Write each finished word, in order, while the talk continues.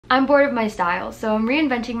I'm bored of my style, so I'm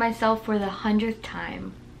reinventing myself for the 100th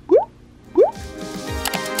time.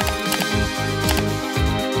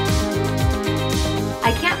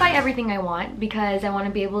 I can't buy everything I want because I want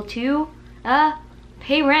to be able to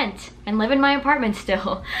pay rent and live in my apartment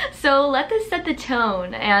still. So let this set the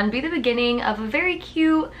tone and be the beginning of a very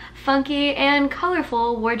cute, funky, and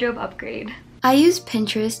colorful wardrobe upgrade. I use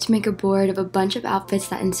Pinterest to make a board of a bunch of outfits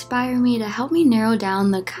that inspire me to help me narrow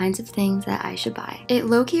down the kinds of things that I should buy. It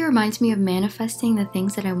low-key reminds me of manifesting the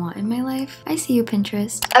things that I want in my life. I see you,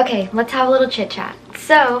 Pinterest. Okay, let's have a little chit chat.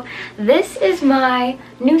 So this is my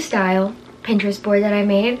new style Pinterest board that I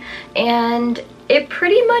made, and it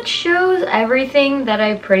pretty much shows everything that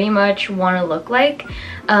I pretty much want to look like.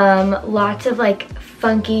 Lots of like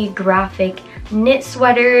funky graphic knit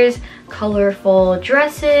sweaters, colorful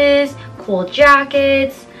dresses, cool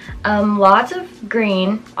jackets, lots of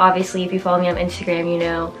green. Obviously, if you follow me on Instagram, you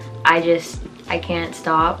know I can't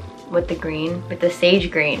stop with the green, with the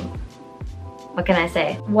sage green. What can I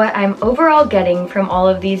say? What I'm overall getting from all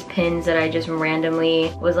of these pins that I just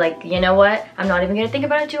randomly was like, you know what? I'm not even gonna think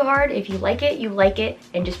about it too hard. If you like it,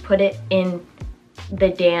 and just put it in the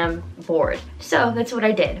damn board. So that's what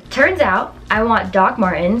I did. Turns out I want Doc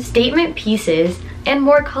Martens, statement pieces, and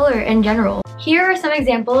more color in general. Here are some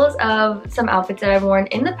examples of some outfits that I've worn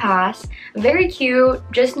in the past. Very cute,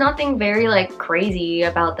 just nothing very like crazy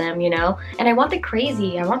about them, you know? And I want the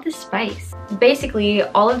crazy, I want the spice. Basically,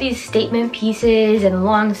 all of these statement pieces and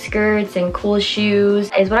long skirts and cool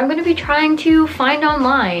shoes is what I'm gonna be trying to find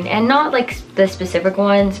online, and not like the specific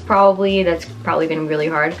ones, probably, that's probably been really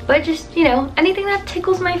hard, but just, you know, anything that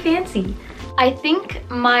tickles my fancy. I think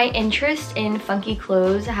my interest in funky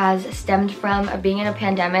clothes has stemmed from being in a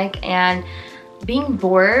pandemic and being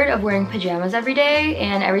bored of wearing pajamas every day,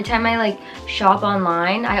 and every time I like shop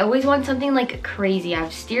online, I always want something like crazy.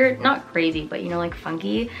 I've steered, not crazy, but you know, like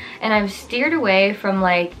funky, and I've steered away from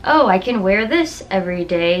like, oh, I can wear this every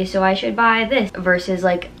day, so I should buy this, versus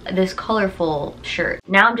like this colorful shirt.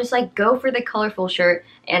 Now I'm just like, go for the colorful shirt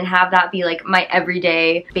and have that be like my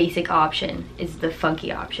everyday basic option is the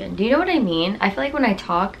funky option. Do you know what I mean? I feel like when I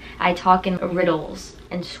talk in riddles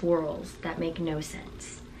and swirls that make no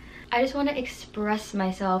sense. I just want to express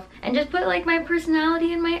myself and just put like my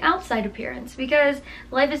personality in my outside appearance, because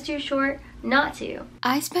life is too short not to.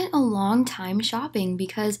 I spent a long time shopping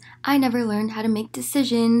because I never learned how to make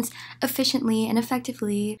decisions efficiently and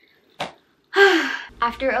effectively.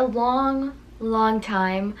 After a long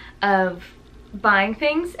time of buying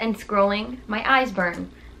things and scrolling, my eyes burn,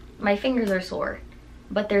 my fingers are sore,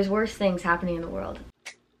 but there's worse things happening in the world.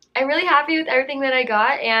 I'm really happy with everything that I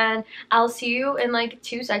got, and I'll see you in like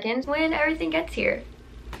 2 seconds when everything gets here.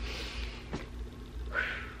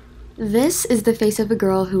 This is the face of a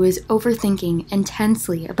girl who is overthinking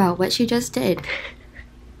intensely about what she just did.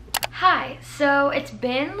 Hi, so it's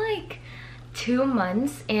been like 2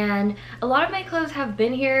 months and a lot of my clothes have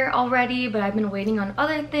been here already, but I've been waiting on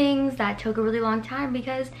other things that took a really long time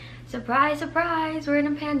because, surprise, surprise, we're in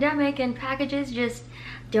a pandemic and packages just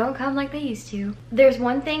don't come like they used to. There's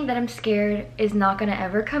one thing that I'm scared is not gonna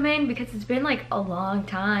ever come in because it's been like a long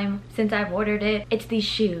time since I've ordered it. It's these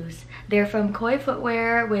shoes. They're from Koi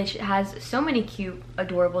Footwear, which has so many cute,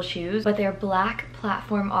 adorable shoes, but they're black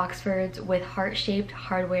platform Oxfords with heart-shaped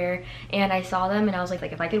hardware, and I saw them and I was like,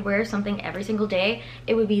 if I could wear something every single day,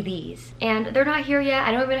 it would be these. And they're not here yet.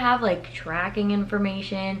 I don't even have like tracking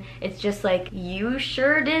information. It's just like, you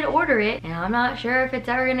sure did order it, and I'm not sure if it's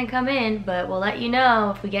ever gonna come in, but we'll let you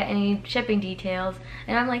know if we get any shipping details.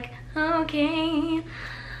 And I'm like, okay.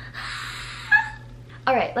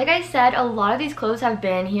 Alright, like I said, a lot of these clothes have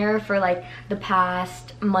been here for like the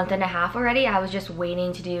past month and a half already. I was just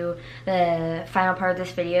waiting to do the final part of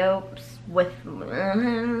this video with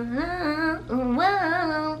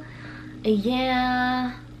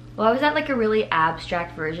yeah. Well, I was at like a really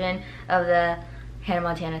abstract version of the Hannah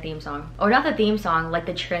Montana theme song. Or not the theme song, like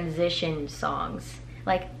the transition songs.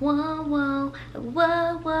 Like, whoa, whoa,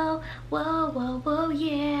 whoa, whoa, whoa, whoa, whoa,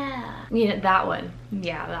 yeah. You know, that one.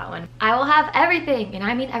 Yeah, that one. I will have everything, and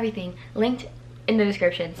I mean everything, linked in the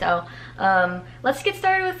description. So, let's get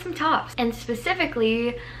started with some tops. And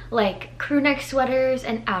specifically, like, crew neck sweaters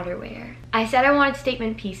and outerwear. I said I wanted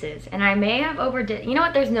statement pieces, and I may have overdid. You know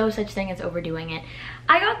what? There's no such thing as overdoing it.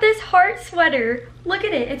 I got this heart sweater. Look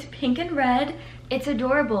at it. It's pink and red. It's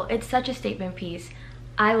adorable. It's such a statement piece.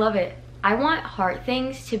 I love it. I want heart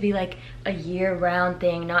things to be like a year-round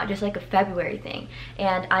thing, not just like a February thing.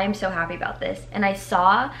 And I am so happy about this. And I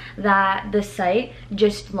saw that the site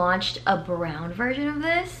just launched a brown version of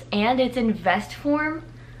this, and it's in vest form.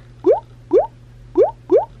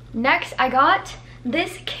 Next, I got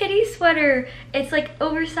this kitty sweater. It's like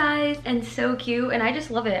oversized and so cute, and I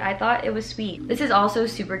just love it. I thought it was sweet. This is also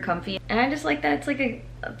super comfy, and I just like that it's like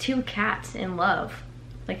two cats in love.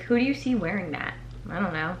 Like, who do you see wearing that? I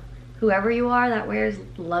don't know. Whoever you are that wears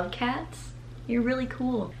love cats, you're really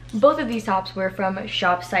cool. Both of these tops were from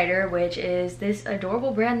Shop Cider, which is this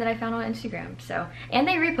adorable brand that I found on Instagram. So, and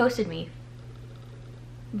they reposted me.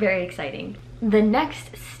 Very exciting. The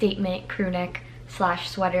next statement crew neck slash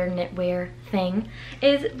sweater knitwear thing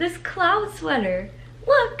is this cloud sweater.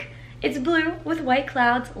 Look, it's blue with white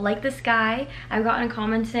clouds like the sky. I've gotten a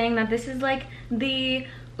comment saying that this is like the,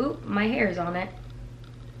 oop, my hair is on it.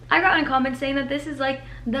 I got a comment saying that this is like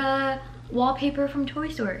the wallpaper from Toy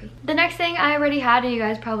Story. The next thing I already had, and you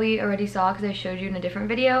guys probably already saw because I showed you in a different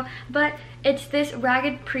video, but it's this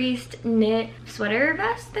Ragged Priest knit sweater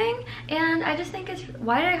vest thing, and I just think it's,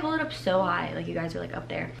 why did I hold it up so high? Like, you guys are like up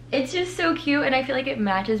there. It's just so cute, and I feel like it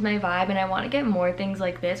matches my vibe, and I want to get more things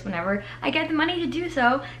like this whenever I get the money to do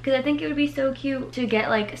so, because I think it would be so cute to get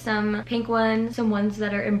like some pink ones, some ones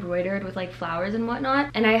that are embroidered with like flowers and whatnot,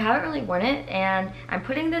 and I haven't really worn it, and I'm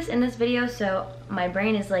putting this in this video, so my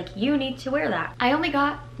brain is like, you need to wear that. I only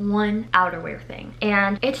got one outerwear thing,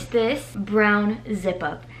 and it's this brown zip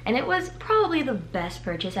up, and it was probably the best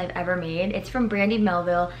purchase I've ever made. It's from Brandy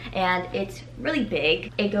Melville, and it's really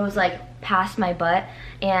big. It goes like past my butt,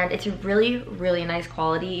 and it's a really nice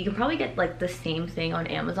quality. You can probably get like the same thing on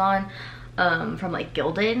Amazon from like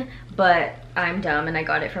Gildan, but I'm dumb and I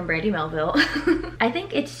got it from Brandy Melville. I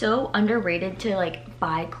think it's so underrated to like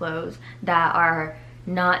buy clothes that are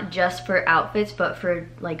not just for outfits but for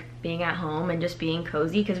like being at home and just being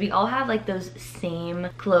cozy, because we all have like those same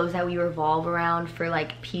clothes that we revolve around for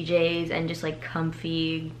like PJs and just like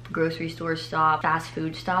comfy grocery store stop, fast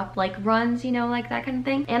food stop like runs, you know, like that kind of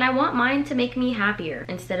thing. And I want mine to make me happier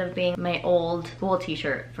instead of being my old school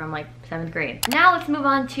t-shirt from like 7th grade. Now let's move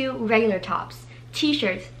on to regular tops,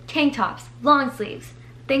 t-shirts, tank tops, long sleeves,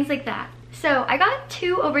 things like that. So I got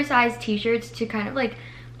 2 oversized t-shirts to kind of like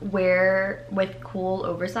wear with cool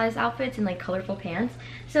oversized outfits and like colorful pants.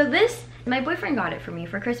 So this, my boyfriend got it for me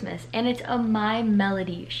for Christmas, and it's a My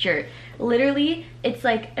Melody shirt. Literally, it's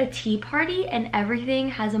like a tea party and everything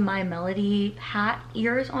has a My Melody hat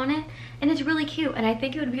ears on it, and it's really cute, and I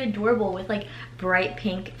think it would be adorable with like bright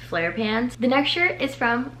pink flare pants. The next shirt is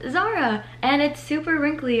from Zara, and it's super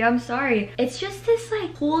wrinkly, I'm sorry. It's just this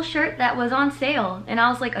like cool shirt that was on sale, and I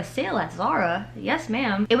was like, a sale at Zara? Yes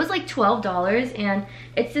ma'am. It was like $12, and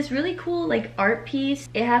it's this really cool like art piece.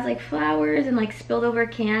 It has like flowers and like spilled over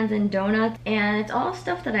cans and donuts, and it's all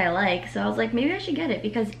stuff that I like, so I was like, maybe I should get it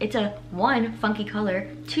because it's a 1, funky color,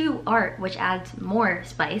 2, art, which adds more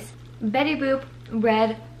spice. Betty Boop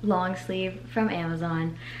red long sleeve from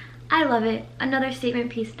Amazon. I love it. Another statement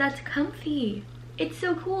piece that's comfy. It's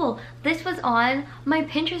so cool. This was on my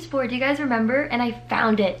Pinterest board, do you guys remember? And I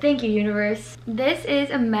found it. Thank you, universe. This is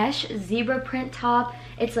a mesh zebra print top.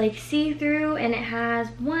 It's like see-through, and it has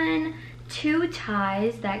 1, 2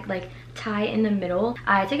 ties that like tie in the middle.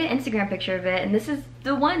 I took an Instagram picture of it, and this is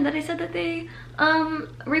the one that I said that they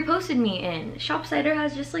reposted me in. Shop Cider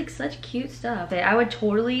has just like such cute stuff. I would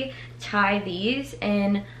totally tie these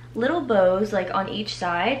in little bows like on each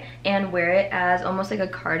side and wear it as almost like a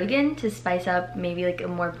cardigan to spice up maybe like a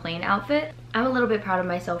more plain outfit. I'm a little bit proud of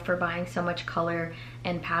myself for buying so much color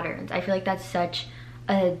and patterns. I feel like that's such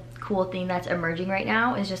a cool thing that's emerging right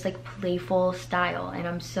now, is just like playful style, and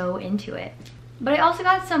I'm so into it. But I also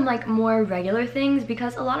got some like more regular things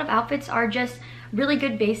because a lot of outfits are just really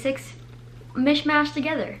good basics mishmashed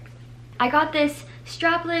together. I got this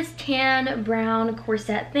strapless tan brown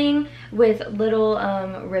corset thing with little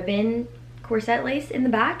ribbon corset lace in the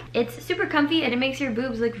back. It's super comfy and it makes your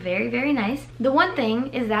boobs look very nice. The one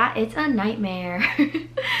thing is that it's a nightmare.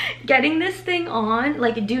 Getting this thing on,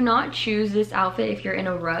 like, do not choose this outfit if you're in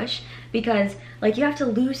a rush, because like you have to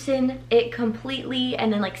loosen it completely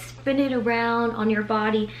and then like spin it around on your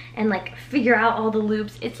body and like figure out all the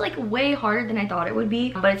loops. It's like way harder than I thought it would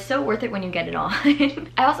be, but it's so worth it when you get it on.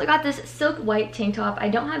 I also got this silk white tank top. I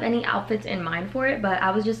don't have any outfits in mind for it, but I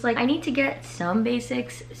was just like, I need to get some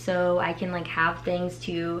basics so I can like have things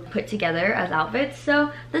to put together as outfits.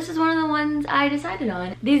 So this is one of the ones I decided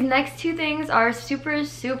on. These next 2 things are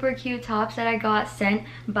super cute tops that I got sent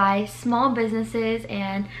by small businesses,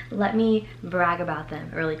 and let me brag about them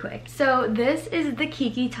really quick. So this is the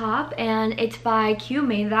Kiki top, and it's by Q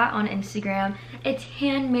Made That on Instagram. It's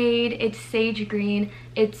handmade, it's sage green,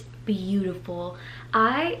 it's beautiful.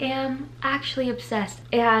 I am actually obsessed.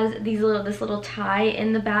 It has this little tie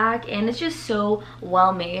in the back, and it's just so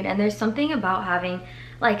well made, and there's something about having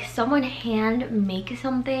like someone hand make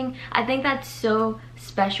something. I think that's so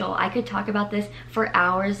special. I could talk about this for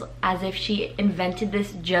hours as if she invented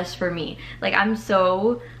this just for me. Like, I'm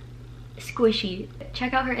so squishy.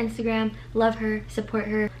 Check out her Instagram, love her, support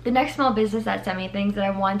her. The next small business that sent me things that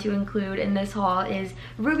I want to include in this haul is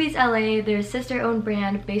Ruby's LA. They're a sister-owned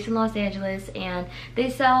brand based in Los Angeles, and they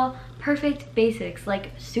sell perfect basics, like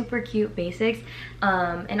super cute basics,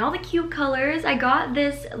 and all the cute colors. I got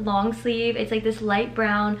this long sleeve. It's like this light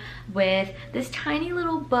brown with this tiny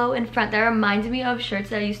little bow in front that reminds me of shirts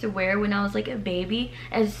that I used to wear when I was like a baby,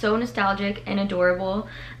 and it's so nostalgic and adorable.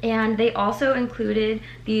 And they also included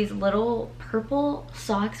these little purple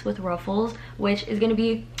socks with ruffles, which is gonna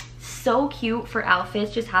be so cute for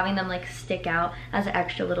outfits, just having them like stick out as an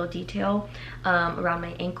extra little detail around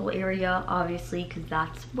my ankle area, obviously, because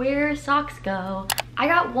that's where socks go. I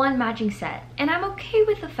got one matching set, and I'm okay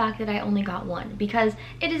with the fact that I only got one because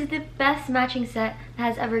it is the best matching set that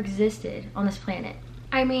has ever existed on this planet.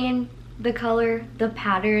 I mean, the color, the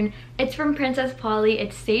pattern, it's from Princess Polly.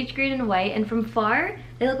 It's sage green and white, and from far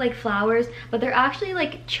they look like flowers, but they're actually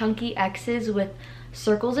like chunky X's with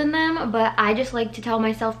circles in them, but I just like to tell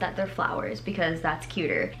myself that they're flowers because that's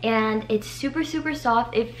cuter. And it's super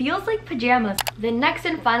soft. It feels like pajamas. The next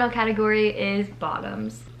and final category is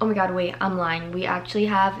bottoms. Oh my god, wait, I'm lying. We actually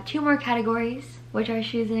have 2 more categories, which are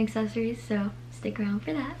shoes and accessories, so stick around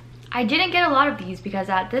for that. I didn't get a lot of these because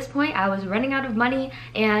at this point I was running out of money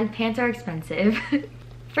and pants are expensive.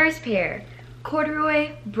 First pair,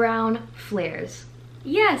 corduroy brown flares.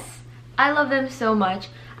 Yes, I love them so much.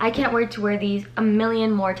 I can't wait to wear these a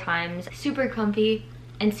million more times. Super comfy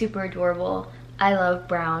and super adorable. I love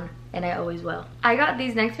brown, and I always will. I got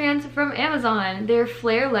these next pants from Amazon. They're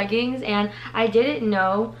flare leggings, and I didn't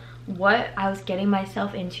know what I was getting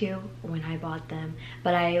myself into when I bought them,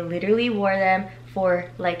 but I literally wore them for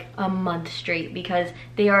like a month straight because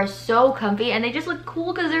they are so comfy and they just look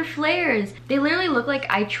cool because they're flares. They literally look like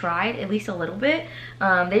I tried at least a little bit.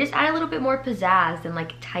 They just add a little bit more pizzazz than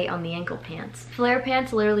like tight on the ankle pants. Flare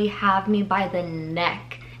pants literally have me by the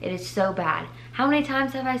neck. It is so bad. How many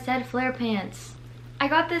times have I said flare pants? I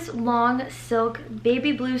got this long silk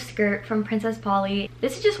baby blue skirt from Princess Polly.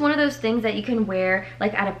 This is just one of those things that you can wear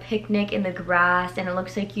like at a picnic in the grass, and it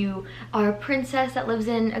looks like you are a princess that lives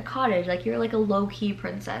in a cottage, like you're like a low-key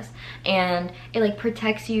princess, and it like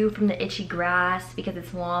protects you from the itchy grass because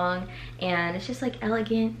it's long, and it's just like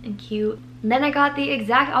elegant and cute. And then I got the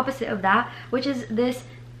exact opposite of that, which is this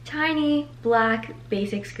tiny black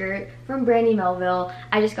basic skirt from Brandy Melville.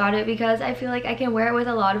 I just got it because I feel like I can wear it with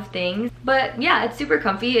a lot of things. But yeah, it's super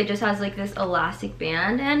comfy. It just has like this elastic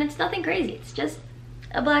band and it's nothing crazy. It's just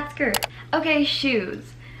a black skirt. Okay,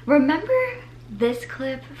 shoes. Remember this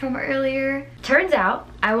clip from earlier? Turns out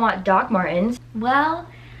I want Doc Martens. Well,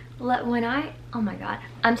 oh my god,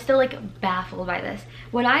 I'm still like baffled by this.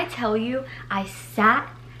 When I tell you I sat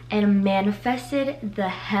and manifested the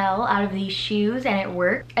hell out of these shoes and it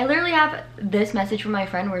worked. I literally have this message from my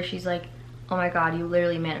friend where she's like, oh my god, you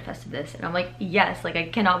literally manifested this. And I'm like, yes, like I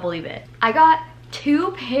cannot believe it. I got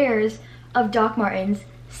 2 pairs of Doc Martens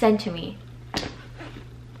sent to me.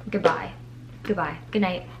 Goodbye. Goodbye. Good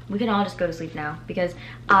night. We can all just go to sleep now because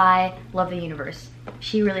I love the universe.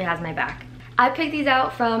 She really has my back. I picked these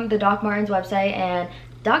out from the Doc Martens website, and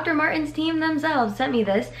Dr. Martens team themselves sent me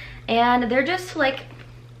this, and they're just like,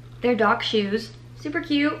 they're Doc shoes, super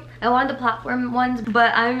cute. I wanted the platform ones,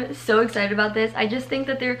 but I'm so excited about this. I just think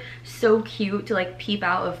that they're so cute to like peep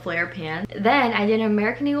out of flare pants. Then I did an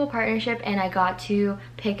American Eagle partnership and I got to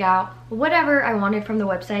pick out whatever I wanted from the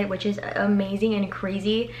website, which is amazing and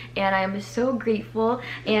crazy, and I'm so grateful.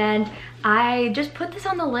 And I just put this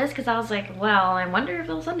on the list because I was like, well, I wonder if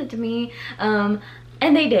they'll send it to me.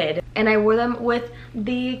 And they did. And I wore them with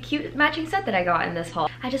the cute matching set that I got in this haul.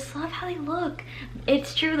 I just love how they look.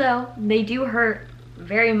 It's true though, they do hurt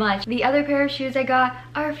very much. The other pair of shoes I got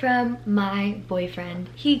are from my boyfriend.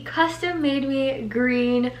 He custom made me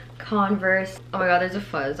green Converse. Oh my god, there's a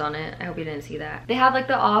fuzz on it. I hope you didn't see that. They have like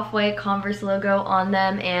the off-white Converse logo on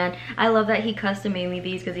them, and I love that he custom made me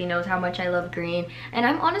these because he knows how much I love green. And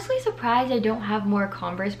I'm honestly surprised I don't have more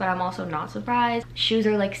Converse, but I'm also not surprised. Shoes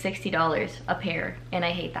are like $60 a pair, and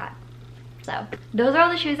I hate that. So those are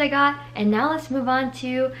all the shoes I got, and now let's move on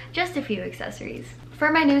to just a few accessories.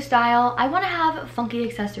 For my new style, I want to have funky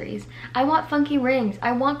accessories. I want funky rings.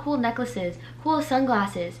 I want cool necklaces, cool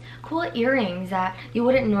sunglasses, cool earrings that you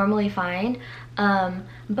wouldn't normally find.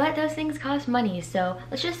 But those things cost money, so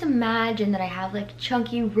let's just imagine that I have like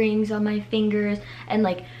chunky rings on my fingers and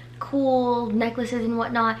like cool necklaces and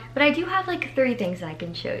whatnot, but I do have like 3 things that I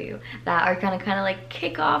can show you that are gonna kind of like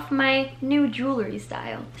kick off my new jewelry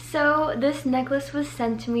style. So this necklace was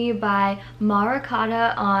sent to me by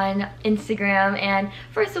Marakata on Instagram, and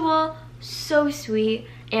first of all, so sweet,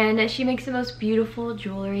 and she makes the most beautiful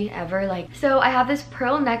jewelry ever. Like, so I have this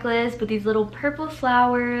pearl necklace with these little purple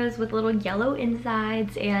flowers with little yellow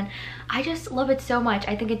insides, and I just love it so much.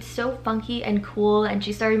 I think it's so funky and cool, and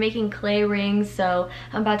she started making clay rings, so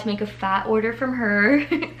I'm about to make a fat order from her.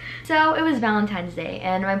 So it was Valentine's Day,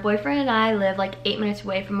 and my boyfriend and I live like 8 minutes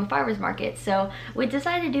away from a farmer's market, so we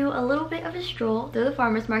decided to do a little bit of a stroll through the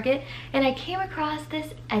farmer's market, and I came across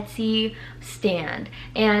this Etsy stand,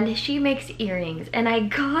 and she makes earrings, and I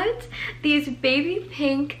got these baby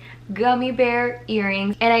pink gummy bear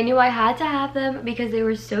earrings, and I knew I had to have them because they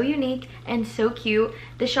were so unique and so cute.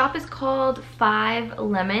 The shop is called 5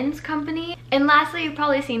 Lemons Company, and lastly, you've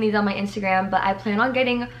probably seen these on my Instagram, but I plan on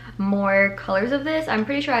getting more colors of this. I'm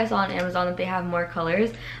pretty sure I saw on Amazon that they have more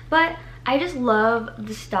colors, but I just love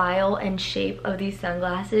the style and shape of these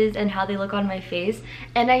sunglasses and how they look on my face,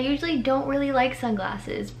 and I usually don't really like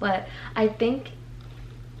sunglasses, but I think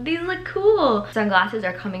these look cool. Sunglasses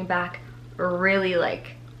are coming back really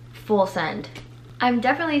like full send. I'm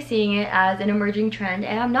definitely seeing it as an emerging trend,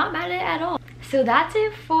 and I'm not mad at it at all. So that's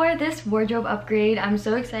it for this wardrobe upgrade. I'm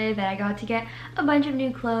so excited that I got to get a bunch of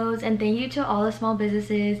new clothes, and thank you to all the small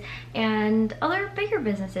businesses and other bigger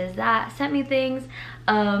businesses that sent me things.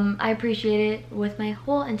 I appreciate it with my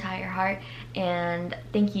whole entire heart, and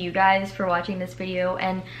thank you guys for watching this video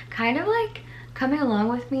and kind of like coming along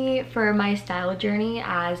with me for my style journey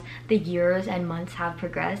as the years and months have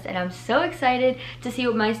progressed. And I'm so excited to see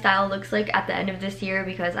what my style looks like at the end of this year,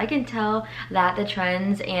 because I can tell that the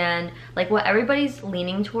trends and like what everybody's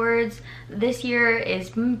leaning towards this year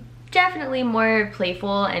is definitely more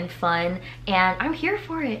playful and fun, and I'm here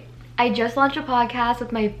for it. I just launched a podcast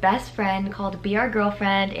with my best friend called Be Our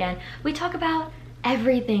Girlfriend, and we talk about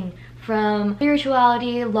everything from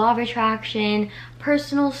spirituality, law of attraction,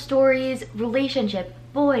 personal stories, relationship,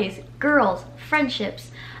 boys, girls,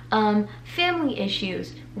 friendships, family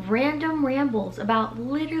issues, random rambles about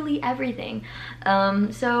literally everything.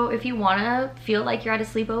 So if you wanna feel like you're at a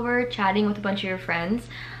sleepover chatting with a bunch of your friends,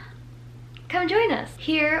 come join us.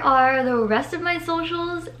 Here are the rest of my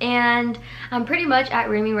socials, and I'm pretty much at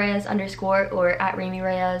reyes _ or at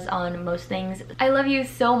reyes on most things. I love you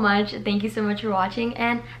so much. Thank you so much for watching,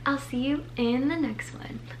 and I'll see you in the next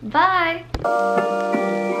one. Bye!